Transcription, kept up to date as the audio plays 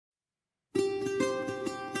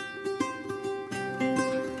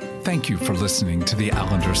Thank you for listening to the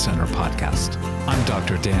Allender Center podcast. I'm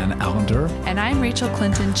Dr. Dan Allender. And I'm Rachael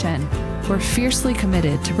Chen. We're fiercely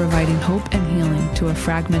committed to providing hope and healing to a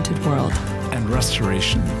fragmented world. And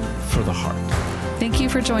restoration for the heart. Thank you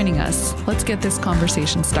for joining us. Let's get this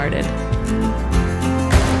conversation started.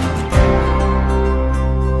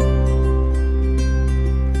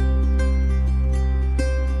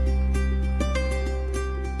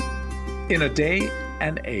 In a day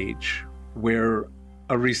and age where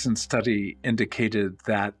a recent study indicated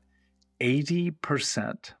that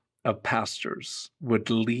 80% of pastors would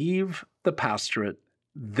leave the pastorate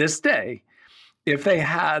this day if they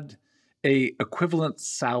had an equivalent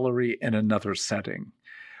salary in another setting.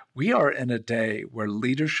 We are in a day where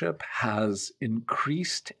leadership has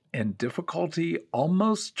increased in difficulty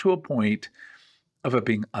almost to a point of it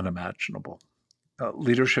being unimaginable.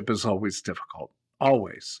 Leadership is always difficult.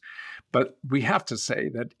 Always. But we have to say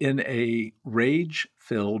that in a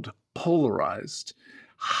rage-filled, polarized,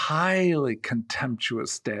 highly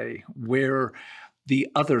contemptuous day where the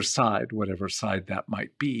other side, whatever side that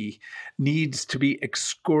might be, needs to be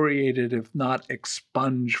excoriated, if not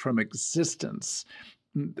expunged from existence,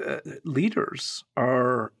 leaders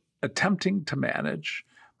are attempting to manage,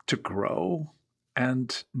 to grow,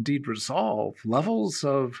 and indeed resolve levels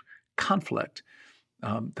of conflict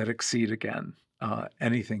that exceed, again,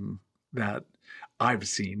 anything that I've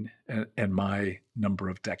seen in my number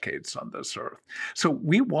of decades on this earth. So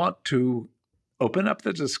we want to open up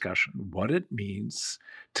the discussion, what it means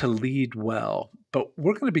to lead well. But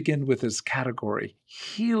we're going to begin with this category,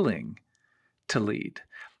 healing to lead.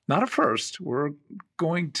 Not at first. We're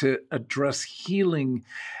going to address healing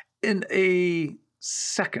in a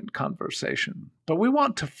second conversation. But we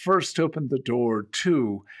want to first open the door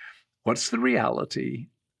to what's the reality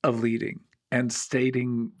of leading, and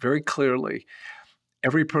stating very clearly,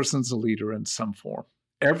 every person's a leader in some form.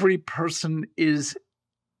 Every person is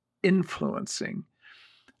influencing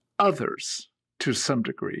others to some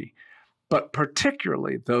degree, but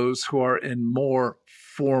particularly those who are in more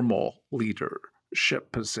formal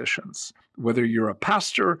leadership positions, whether you're a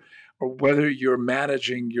pastor or whether you're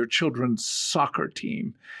managing your children's soccer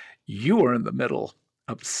team, you are in the middle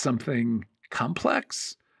of something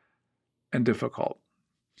complex and difficult.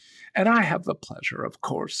 And I have the pleasure, of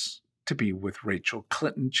course, to be with Rachael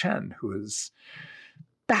Chen, who is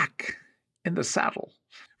back in the saddle.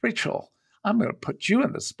 Rachael, I'm going to put you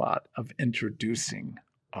in the spot of introducing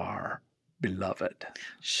our beloved.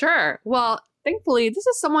 Sure. Well, thankfully, this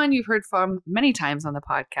is someone you've heard from many times on the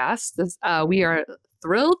podcast. We are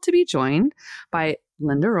thrilled to be joined by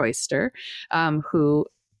Royster, who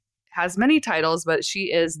has many titles, but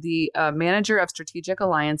she is the manager of strategic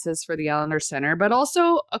alliances for the Allender Center, but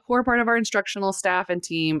also a core part of our instructional staff and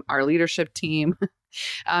team, our leadership team.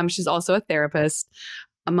 She's also a therapist,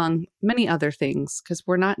 among many other things, because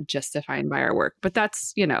we're not just defined by our work. But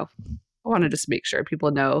that's, I want to just make sure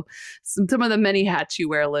people know some of the many hats you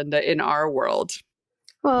wear, Linda, in our world.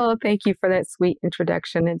 Well, thank you for that sweet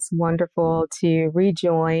introduction. It's wonderful to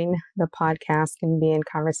rejoin the podcast and be in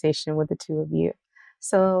conversation with the two of you.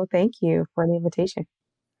 So thank you for the invitation.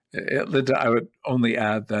 Linda, I would only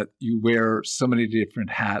add that you wear so many different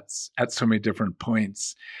hats at so many different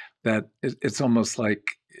points that it's almost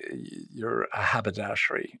like you're a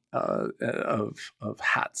haberdashery of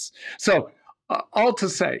hats. So all to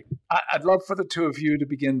say, I'd love for the two of you to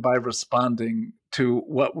begin by responding to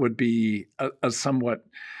what would be a somewhat,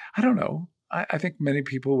 I don't know, I think many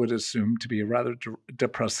people would assume to be a rather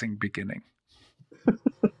depressing beginning.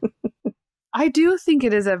 I do think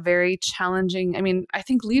it is a very challenging, I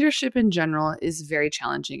think leadership in general is very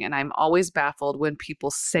challenging. And I'm always baffled when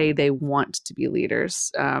people say they want to be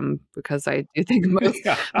leaders, because I do think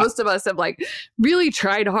most of us have really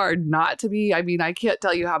tried hard not to be. I can't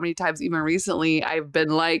tell you how many times even recently I've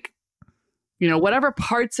been whatever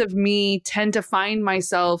parts of me tend to find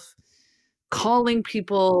myself calling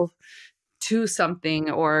people to something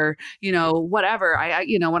or, whatever.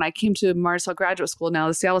 When I came to Marcel Graduate School, now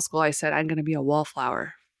the Seattle School, I said, I'm going to be a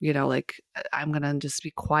wallflower, I'm going to just be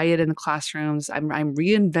quiet in the classrooms. I'm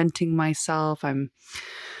reinventing myself. I'm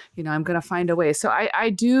going to find a way. So I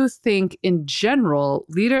do think in general,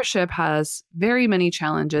 leadership has very many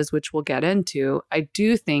challenges, which we'll get into. I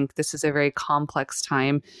do think this is a very complex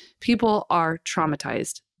time. People are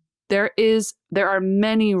traumatized. There are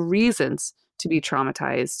many reasons to be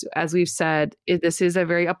traumatized. As we've said, this is a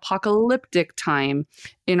very apocalyptic time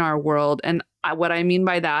in our world. And what I mean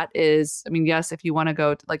by that is, yes, if you want to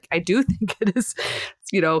go to, I do think it is,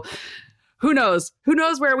 who knows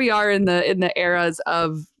where we are in the eras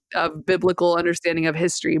of of biblical understanding of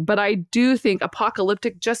history. But I do think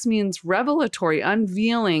apocalyptic just means revelatory,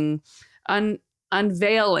 unveiling,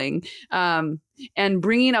 unveiling, and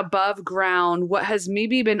bringing above ground what has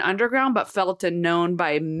maybe been underground, but felt and known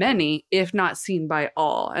by many, if not seen by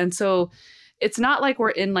all. And so it's not like we're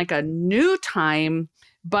in like a new time,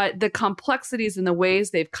 but the complexities and the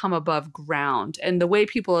ways they've come above ground and the way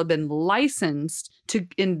people have been licensed to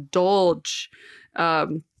indulge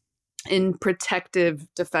in protective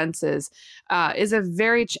defenses is a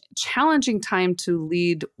very challenging time to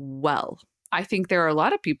lead well. I think there are a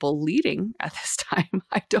lot of people leading at this time.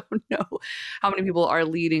 I don't know how many people are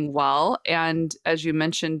leading well. And as you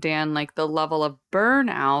mentioned, Dan, like the level of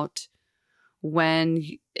burnout when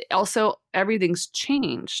also everything's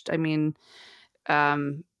changed. I mean,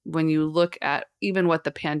 when you look at even what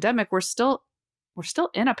the pandemic, we're still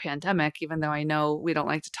in a pandemic, even though I know we don't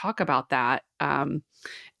like to talk about that. And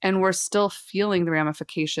we're still feeling the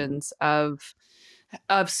ramifications of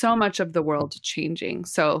so much of the world changing.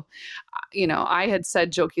 So, I had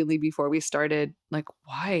said jokingly before we started, like,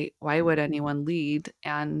 why would anyone lead?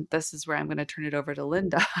 And this is where I'm going to turn it over to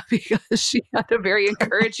Linda because she had a very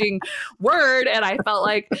encouraging word. And I felt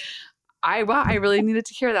like I really needed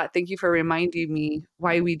to hear that. Thank you for reminding me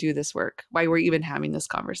why we do this work, why we're even having this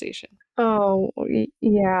conversation. Oh,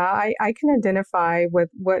 yeah, I can identify with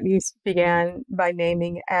what you began by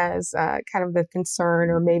naming as kind of the concern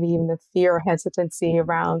or maybe even the fear or hesitancy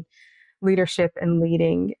around leadership and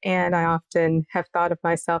leading. And I often have thought of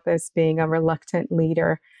myself as being a reluctant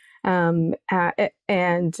leader, and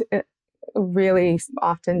really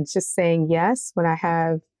often just saying yes when I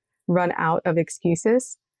have run out of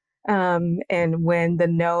excuses. And when the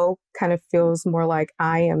no kind of feels more like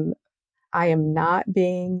I am not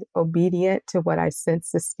being obedient to what I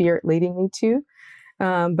sense the Spirit leading me to.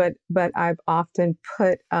 But I've often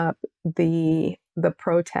put up the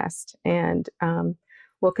protest and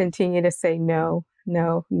will continue to say no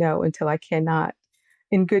until I cannot,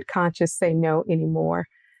 in good conscience, say no anymore.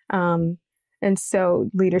 And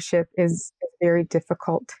so leadership is very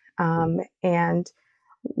difficult. And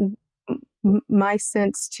my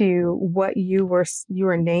sense to what you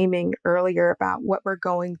were naming earlier about what we're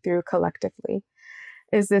going through collectively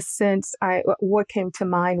is this sense. What came to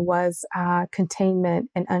mind was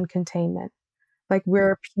containment and uncontainment. Like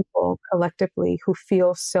we're people collectively who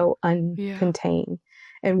feel so uncontained,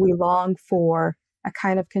 and we long for a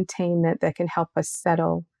kind of containment that can help us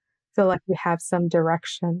settle, feel like we have some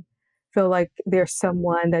direction, feel like there's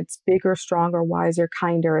someone that's bigger, stronger, wiser,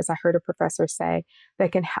 kinder, as I heard a professor say,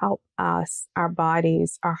 that can help us, our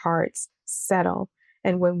bodies, our hearts settle.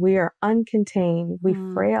 And when we are uncontained, we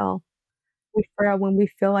frail. We frail when we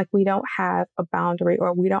feel like we don't have a boundary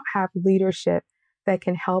or we don't have leadership that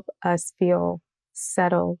can help us feel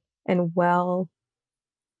settled and well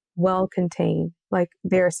contained, like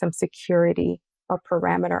there's some security or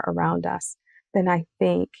parameter around us. Then I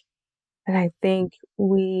think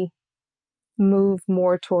we move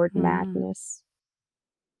more toward madness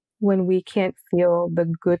when we can't feel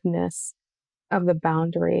the goodness of the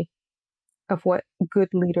boundary of what good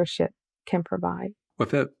leadership can provide.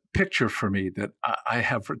 With a picture for me that I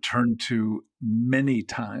have returned to many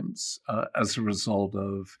times as a result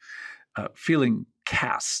of feeling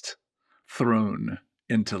cast, thrown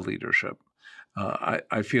into leadership.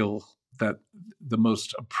 I feel that the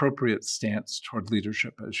most appropriate stance toward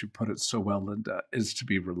leadership, as you put it so well, Linda, is to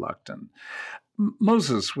be reluctant.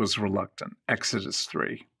 Moses was reluctant, Exodus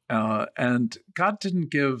 3. And God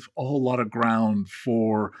didn't give a whole lot of ground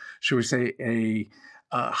for, shall we say, a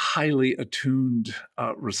highly attuned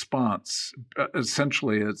response.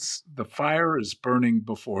 Essentially, it's the fire is burning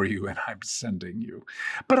before you and I'm sending you.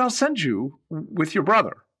 But I'll send you with your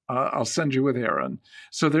brother. I'll send you with Aaron.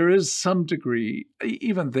 So there is some degree,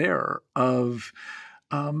 even there, of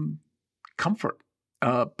comfort.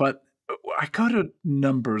 But I go to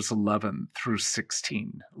Numbers 11 through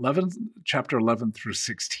 16. Chapter 11 through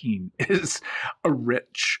 16 is a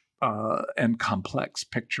rich and complex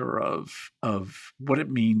picture of what it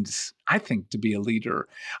means, I think, to be a leader.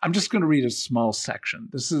 I'm just going to read a small section.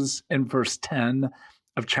 This is in verse 10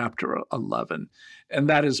 of chapter 11. And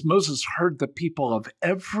that is, Moses heard the people of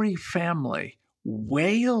every family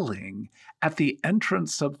wailing at the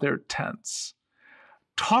entrance of their tents.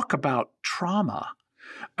 Talk about trauma.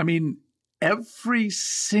 I mean, every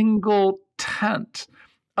single tent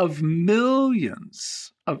of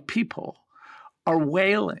millions of people are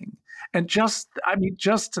wailing. And just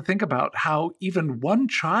to think about how even one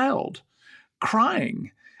child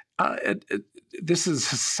crying, this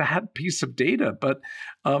is a sad piece of data, but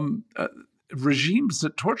regimes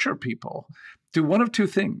that torture people do one of two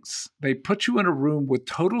things. They put you in a room with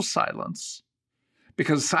total silence,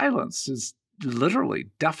 because silence is literally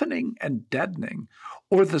deafening and deadening,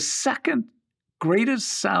 or the second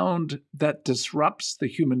greatest sound that disrupts the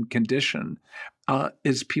human condition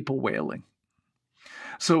is people wailing.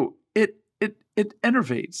 So it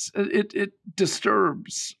enervates, it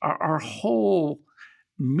disturbs our whole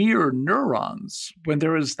mere neurons when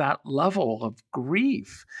there is that level of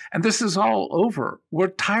grief. And this is all over. We're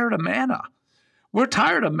tired of manna. We're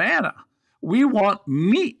tired of manna. We want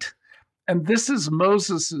meat. And this is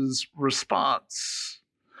Moses's response.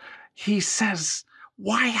 He says,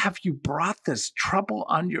 why have you brought this trouble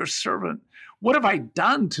on your servant? What have I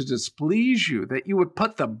done to displease you that you would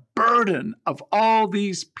put the burden of all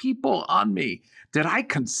these people on me? Did I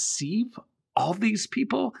conceive all these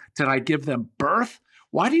people? Did I give them birth?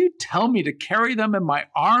 Why do you tell me to carry them in my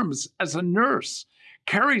arms as a nurse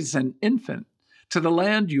carries an infant to the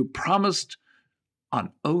land you promised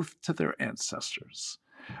on oath to their ancestors?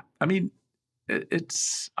 I mean,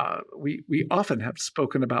 we often have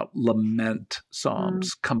spoken about lament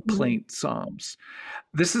psalms, complaint psalms.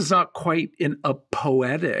 This is not quite in a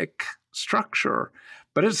poetic structure,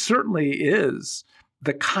 but it certainly is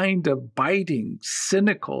the kind of biting,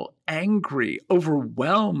 cynical, angry,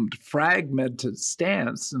 overwhelmed, fragmented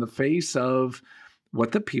stance in the face of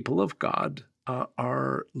what the people of God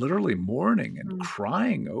are literally mourning and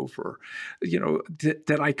crying over.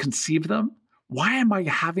 Did I conceive them? Why am I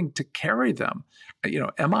having to carry them?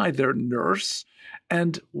 Am I their nurse?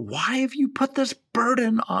 And why have you put this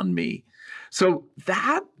burden on me? So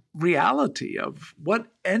that reality of what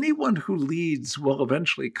anyone who leads will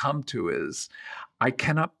eventually come to is, I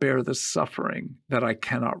cannot bear the suffering that I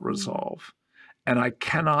cannot resolve. And I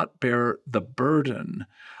cannot bear the burden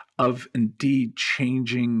of indeed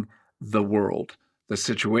changing the world, the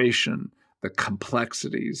situation, the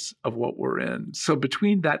complexities of what we're in. So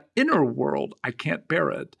between that inner world, I can't bear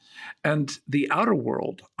it, and the outer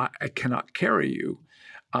world, I cannot carry you.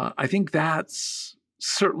 I think that's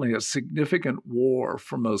certainly a significant war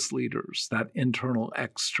for most leaders, that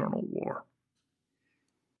internal-external war.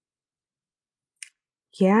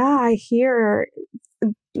 Yeah, I hear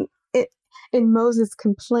it in Moses'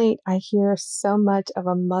 complaint. I hear so much of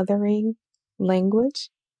a mothering language,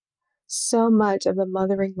 so much of the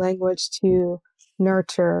mothering language to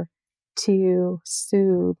nurture, to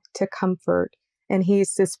soothe, to comfort. And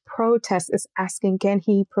he's this protest is asking, can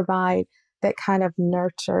he provide that kind of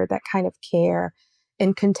nurture, that kind of care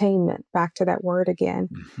and containment? Back to that word again.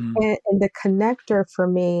 Mm-hmm. And the connector for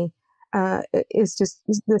me is just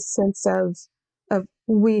this sense of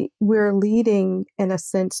we're leading in a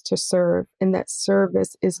sense to serve, and that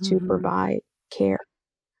service is to provide care.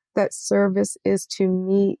 That service is to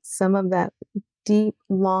meet some of that deep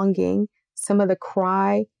longing, some of the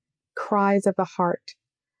cries of the heart,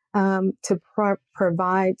 to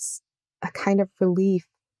provide a kind of relief,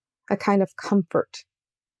 a kind of comfort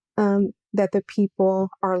that the people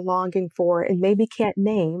are longing for and maybe can't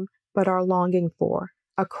name, but are longing for.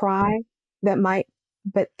 A cry that might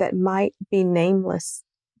be nameless,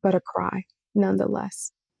 but a cry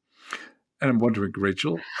nonetheless. And I'm wondering,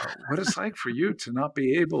 Rachel, what it's like for you to not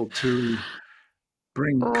be able to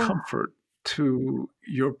bring comfort to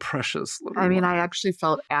your precious little one. I actually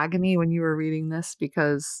felt agony when you were reading this,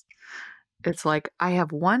 because it's like I have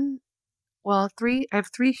three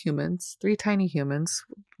humans, three tiny humans.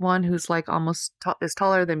 One who's like almost is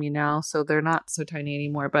taller than me now, so they're not so tiny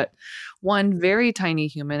anymore, but one very tiny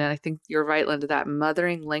human. And I think you're right, Linda, that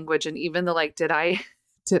mothering language. And even the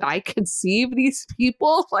did I conceive these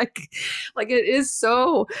people? It is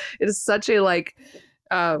such a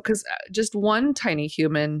because just one tiny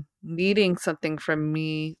human needing something from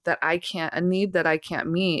me a need that I can't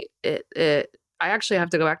meet, I actually have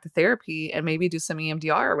to go back to therapy and maybe do some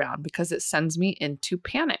EMDR around, because it sends me into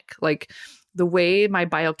panic. Like the way my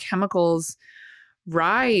biochemicals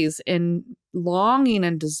rise in longing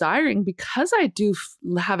and desiring, because I do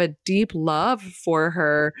have a deep love for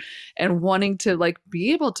her and wanting to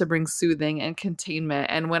be able to bring soothing and containment.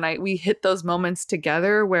 And when we hit those moments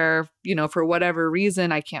together where, for whatever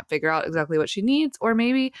reason, I can't figure out exactly what she needs, or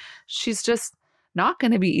maybe she's just not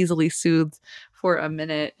going to be easily soothed for a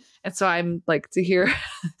minute. And so I'm to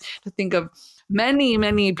think of many,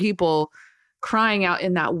 many people crying out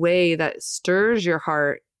in that way that stirs your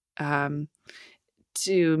heart,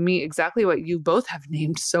 to meet exactly what you both have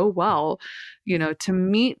named so well, to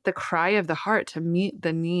meet the cry of the heart, to meet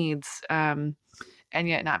the needs, and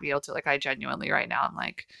yet not be able to, I genuinely right now, I'm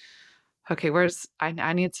okay,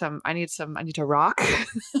 I need to rock.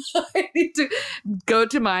 I need to go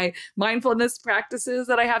to my mindfulness practices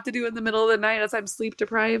that I have to do in the middle of the night as I'm sleep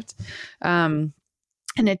deprived. And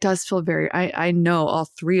it does feel I know all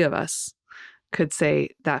three of us could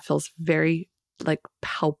say that feels very like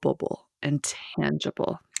palpable and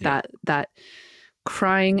tangible. Yeah. That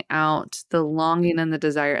crying out the longing and the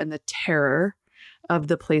desire and the terror of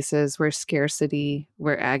the places where scarcity,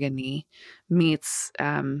 where agony meets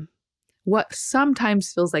what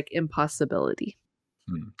sometimes feels like impossibility.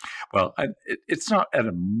 Well, it's not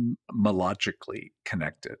etymologically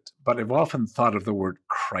connected, but I've often thought of the word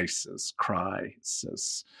crisis,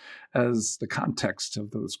 as the context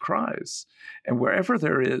of those cries. And wherever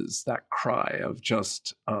there is that cry of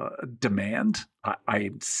just demand,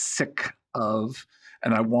 I'm sick of,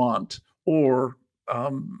 and I want, or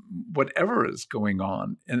whatever is going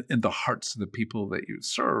on in the hearts of the people that you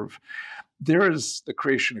serve, there is the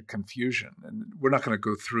creation of confusion. And we're not going to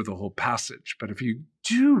go through the whole passage, but if you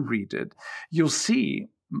do read it, you'll see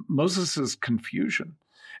Moses's confusion.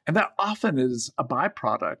 And that often is a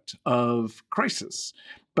byproduct of crisis.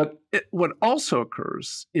 But what also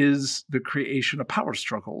occurs is the creation of power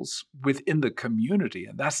struggles within the community.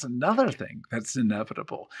 And that's another thing that's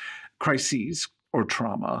inevitable. Crises or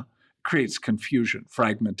trauma creates confusion,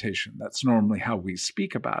 fragmentation. That's normally how we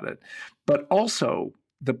speak about it. But also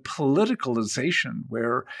the politicalization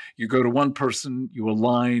where you go to one person, you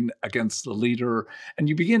align against the leader, and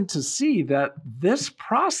you begin to see that this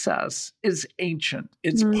process is ancient.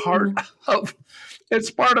 It's part of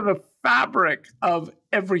the fabric of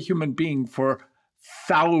every human being for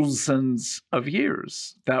thousands of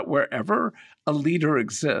years, that wherever a leader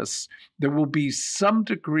exists, there will be some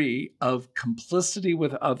degree of complicity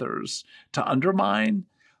with others to undermine,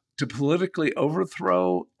 to politically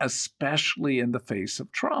overthrow, especially in the face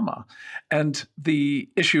of trauma. And the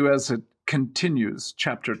issue as it continues,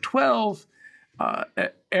 chapter 12,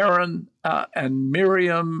 Aaron and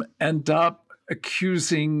Miriam end up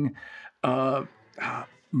accusing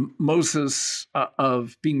Moses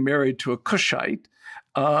of being married to a Cushite,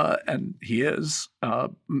 and he is,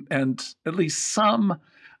 and at least some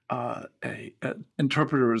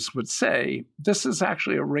interpreters would say this is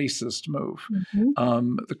actually a racist move.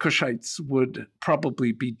 The Cushites would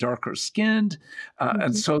probably be darker skinned.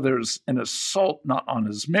 And so there's an assault not on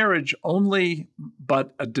his marriage only,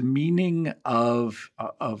 but a demeaning of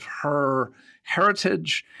her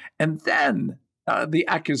heritage. And then the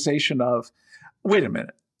accusation of, wait a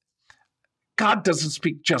minute, God doesn't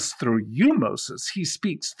speak just through you, Moses. He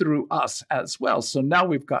speaks through us as well. So now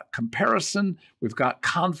we've got comparison, we've got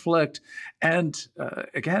conflict. And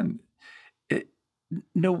again,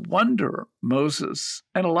 no wonder Moses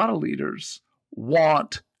and a lot of leaders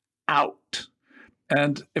want out.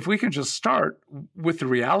 And if we can just start with the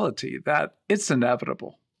reality that it's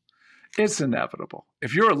inevitable. It's inevitable.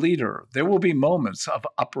 If you're a leader, there will be moments of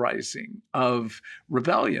uprising, of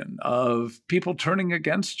rebellion, of people turning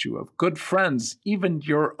against you, of good friends, even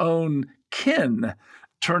your own kin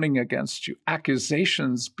turning against you,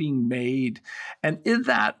 accusations being made. And in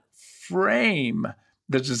that frame,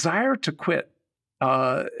 the desire to quit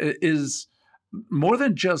is more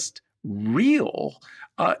than just real.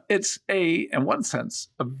 It's in one sense,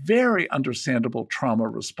 a very understandable trauma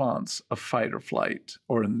response of fight or flight,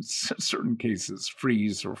 or in certain cases,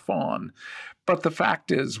 freeze or fawn. But the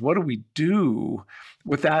fact is, what do we do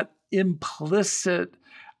with that implicit,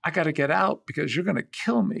 I got to get out because you're going to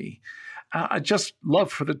kill me? I just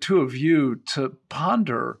love for the two of you to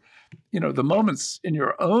ponder, the moments in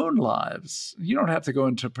your own lives. You don't have to go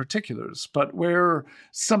into particulars, but where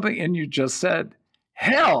something in you just said,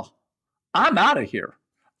 hell, I'm out of here.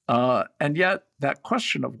 And yet that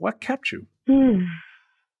question of what kept you?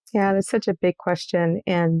 Yeah, that's such a big question.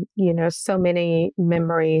 And, so many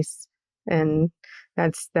memories. And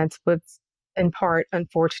that's what's in part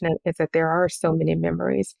unfortunate, is that there are so many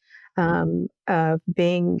memories of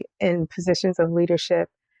being in positions of leadership.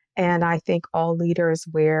 And I think all leaders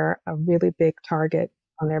wear a really big target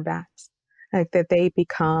on their backs, like that they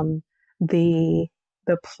become the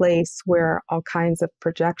place where all kinds of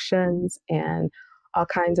projections and all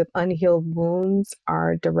kinds of unhealed wounds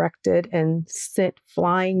are directed and sent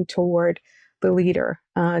flying toward the leader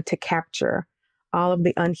to capture all of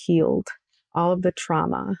the unhealed, all of the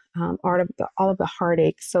trauma, all of the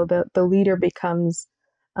heartache. So the leader becomes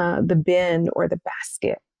the bin or the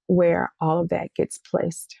basket where all of that gets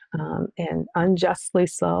placed, and unjustly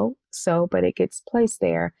so, but it gets placed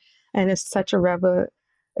there, and it's such a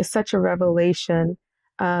revelation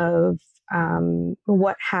of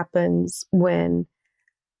what happens when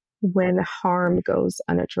harm goes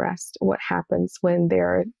unaddressed, what happens when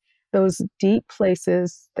there those deep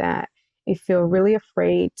places that you feel really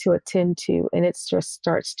afraid to attend to, and it just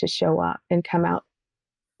starts to show up and come out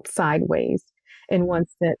sideways in one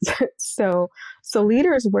sense. So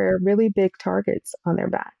leaders wear really big targets on their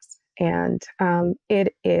backs, and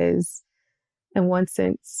it is, in one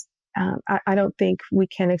sense, I don't think we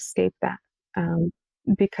can escape that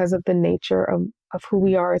because of the nature of who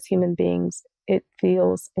we are as human beings. It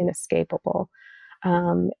feels inescapable,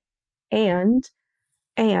 um, and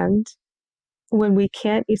and when we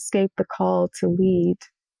can't escape the call to lead,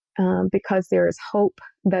 because there is hope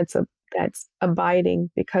that's abiding,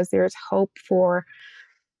 because there's hope for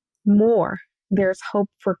more. There's hope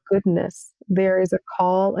for goodness. There is a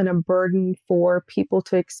call and a burden for people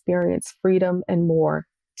to experience freedom and more,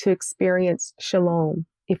 to experience shalom,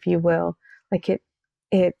 if you will. Like it,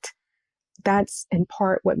 that's in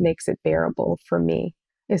part what makes it bearable for me,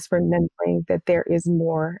 is remembering that there is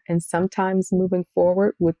more. And sometimes moving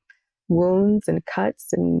forward with wounds and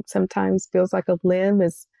cuts, and sometimes feels like a limb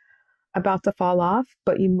is about to fall off,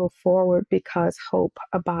 but you move forward because hope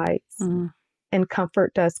abides and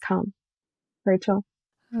comfort does come. Rachel?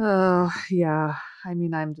 Oh, yeah. I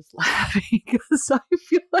mean, I'm just laughing because I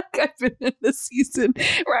feel like I've been in this season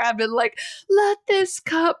where I've been like, let this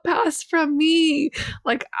cup pass from me.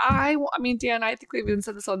 Like, I mean, Dan, I think we've even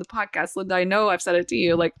said this on the podcast. Linda, I know I've said it to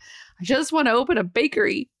you. Like, I just want to open a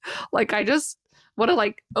bakery. Like, I just want to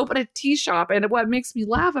like open a tea shop. And what makes me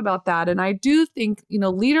laugh about that, and I do think,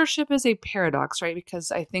 leadership is a paradox, right?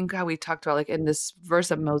 Because I think how we talked about, like in this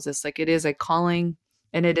verse of Moses, like it is a calling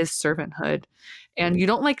and it is servanthood. And you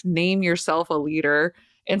don't like name yourself a leader.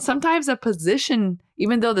 And sometimes a position,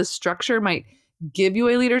 even though the structure might give you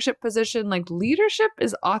a leadership position, like leadership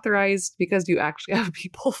is authorized because you actually have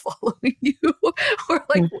people following you or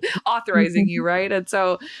like authorizing you, right? And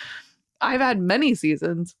so I've had many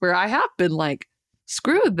seasons where I have been like,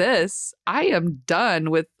 screw this. I am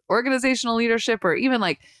done with organizational leadership or even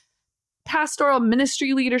like pastoral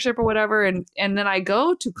ministry leadership or whatever. And then I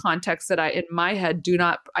go to contexts that I, in my head, do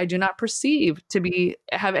not perceive to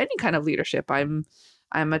have any kind of leadership. I'm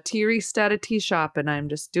a tearista at a tea shop and I'm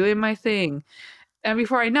just doing my thing. And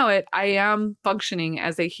before I know it, I am functioning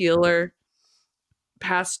as a healer,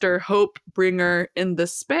 pastor, hope bringer in the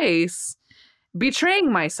space,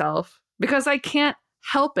 betraying myself because I can't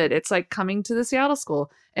help it. It's like coming to the Seattle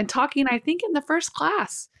School and talking, I think, in the first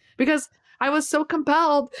class because I was so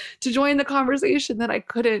compelled to join the conversation that I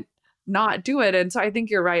couldn't not do it. And so I think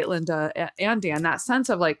you're right, Linda and Dan, that sense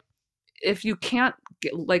of like, if you can't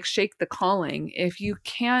shake the calling,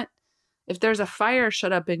 if there's a fire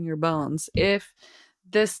shut up in your bones, if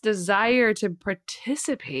this desire to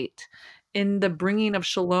participate in the bringing of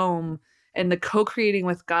shalom and the co-creating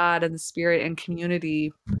with God and the Spirit and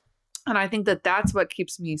community. And I think that that's what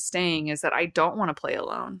keeps me staying, is that I don't want to play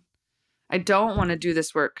alone. I don't want to do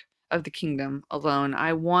this work of the kingdom alone.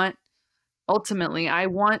 I want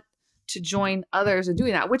to join others in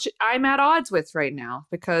doing that, which I'm at odds with right now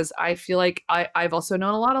because I feel like I've also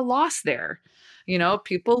known a lot of loss there.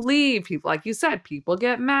 People leave, people, like you said, people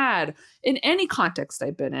get mad in any context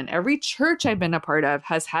I've been in. Every church I've been a part of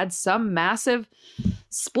has had some massive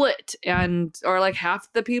split or like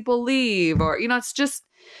half the people leave or, it's just,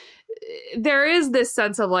 there is this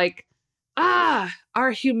sense of like,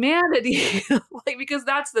 our humanity, like, because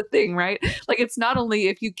that's the thing, right? Like, it's not only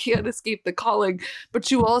if you can't escape the calling, but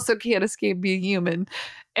you also can't escape being human.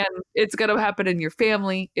 And it's going to happen in your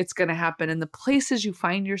family. It's going to happen in the places you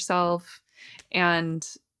find yourself. And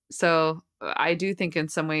so I do think in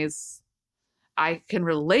some ways I can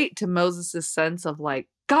relate to Moses' sense of like,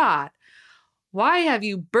 God, why have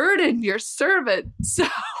you burdened your servant? So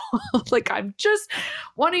like, I'm just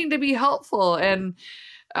wanting to be helpful. And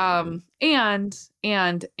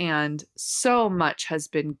so much has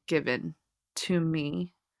been given to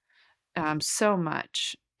me, so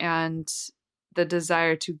much. And the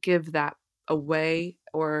desire to give that away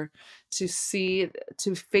or to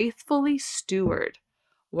faithfully steward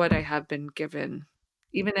what I have been given.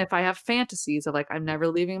 Even if I have fantasies of like, I'm never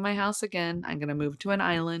leaving my house again. I'm going to move to an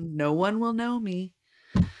island. No one will know me.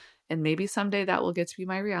 And maybe someday that will get to be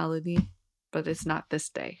my reality, but it's not this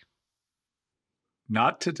day.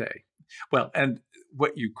 Not today. Well, and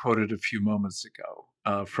what you quoted a few moments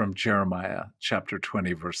ago from Jeremiah chapter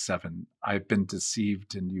 20, verse 7, I've been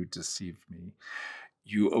deceived and you deceived me.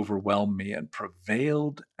 You overwhelmed me and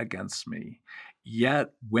prevailed against me.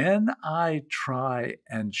 Yet when I try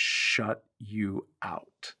and shut you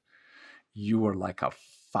out, you are like a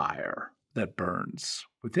fire that burns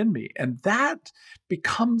within me. And that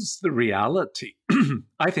becomes the reality,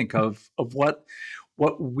 I think, of what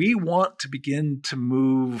we want to begin to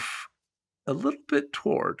move a little bit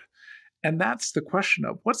toward, And that's the question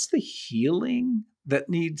of what's the healing that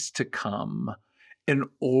needs to come in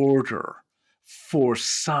order for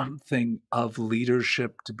something of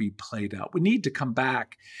leadership to be played out. We need to come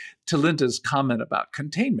back to Linda's comment about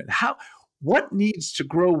containment. What needs to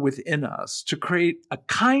grow within us to create a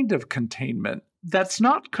kind of containment that's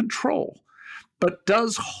not control, but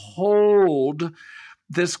does hold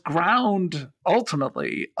this ground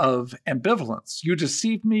ultimately of ambivalence. You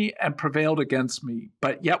deceived me and prevailed against me,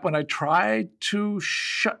 but yet when I try to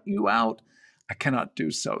shut you out, I cannot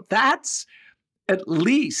do so. That's at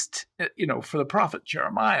least, for the prophet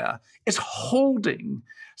Jeremiah, is holding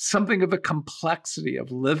something of the complexity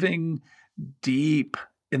of living deep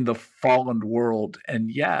in the fallen world,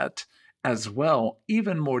 and yet, as well,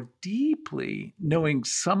 even more deeply knowing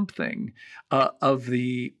something of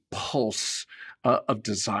the pulse of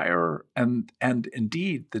desire and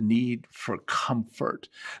indeed the need for comfort.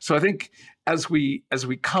 So I think as we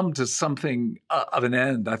come to something of an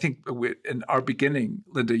end, I think in our beginning,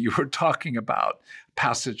 Linda, you were talking about a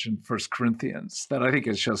passage in 1 Corinthians that I think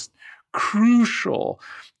is just crucial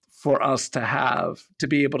for us to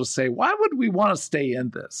be able to say, why would we want to stay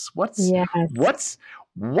in this? What's the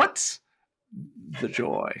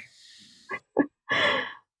joy?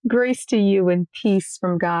 Grace to you and peace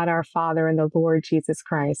from God our Father and the Lord Jesus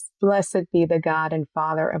Christ. Blessed be the God and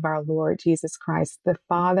Father of our Lord Jesus Christ, the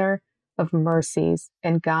Father of mercies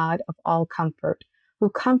and God of all comfort, who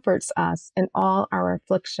comforts us in all our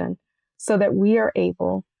affliction, so that we are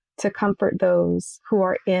able to comfort those who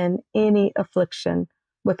are in any affliction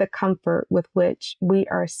with the comfort with which we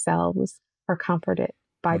ourselves are comforted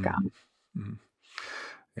by God. Mm-hmm.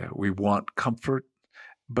 Yeah, we want comfort,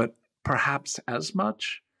 but perhaps as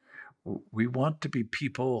much, we want to be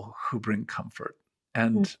people who bring comfort.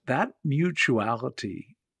 And that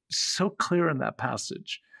mutuality is so clear in that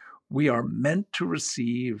passage. We are meant to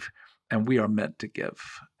receive and we are meant to give.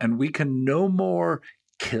 And we can no more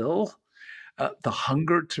kill the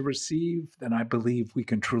hunger to receive than I believe we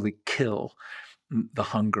can truly kill the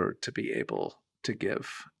hunger to be able to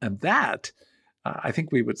give. And that, I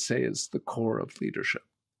think we would say, is the core of leadership.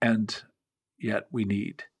 And yet we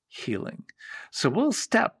need healing. So we'll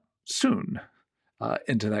step soon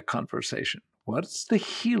into that conversation. What's the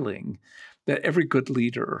healing that every good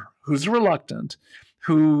leader who's reluctant,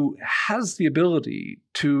 who has the ability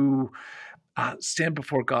to stand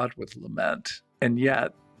before God with lament, and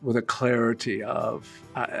yet with a clarity of,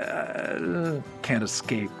 can't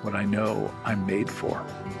escape what I know I'm made for?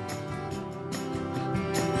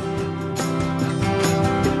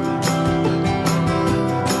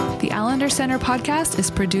 The Allender Center podcast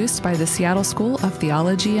is produced by the Seattle School of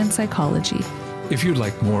Theology and Psychology. If you'd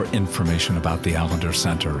like more information about the Allender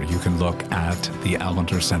Center, you can look at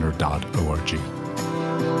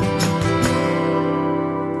theallendercenter.org.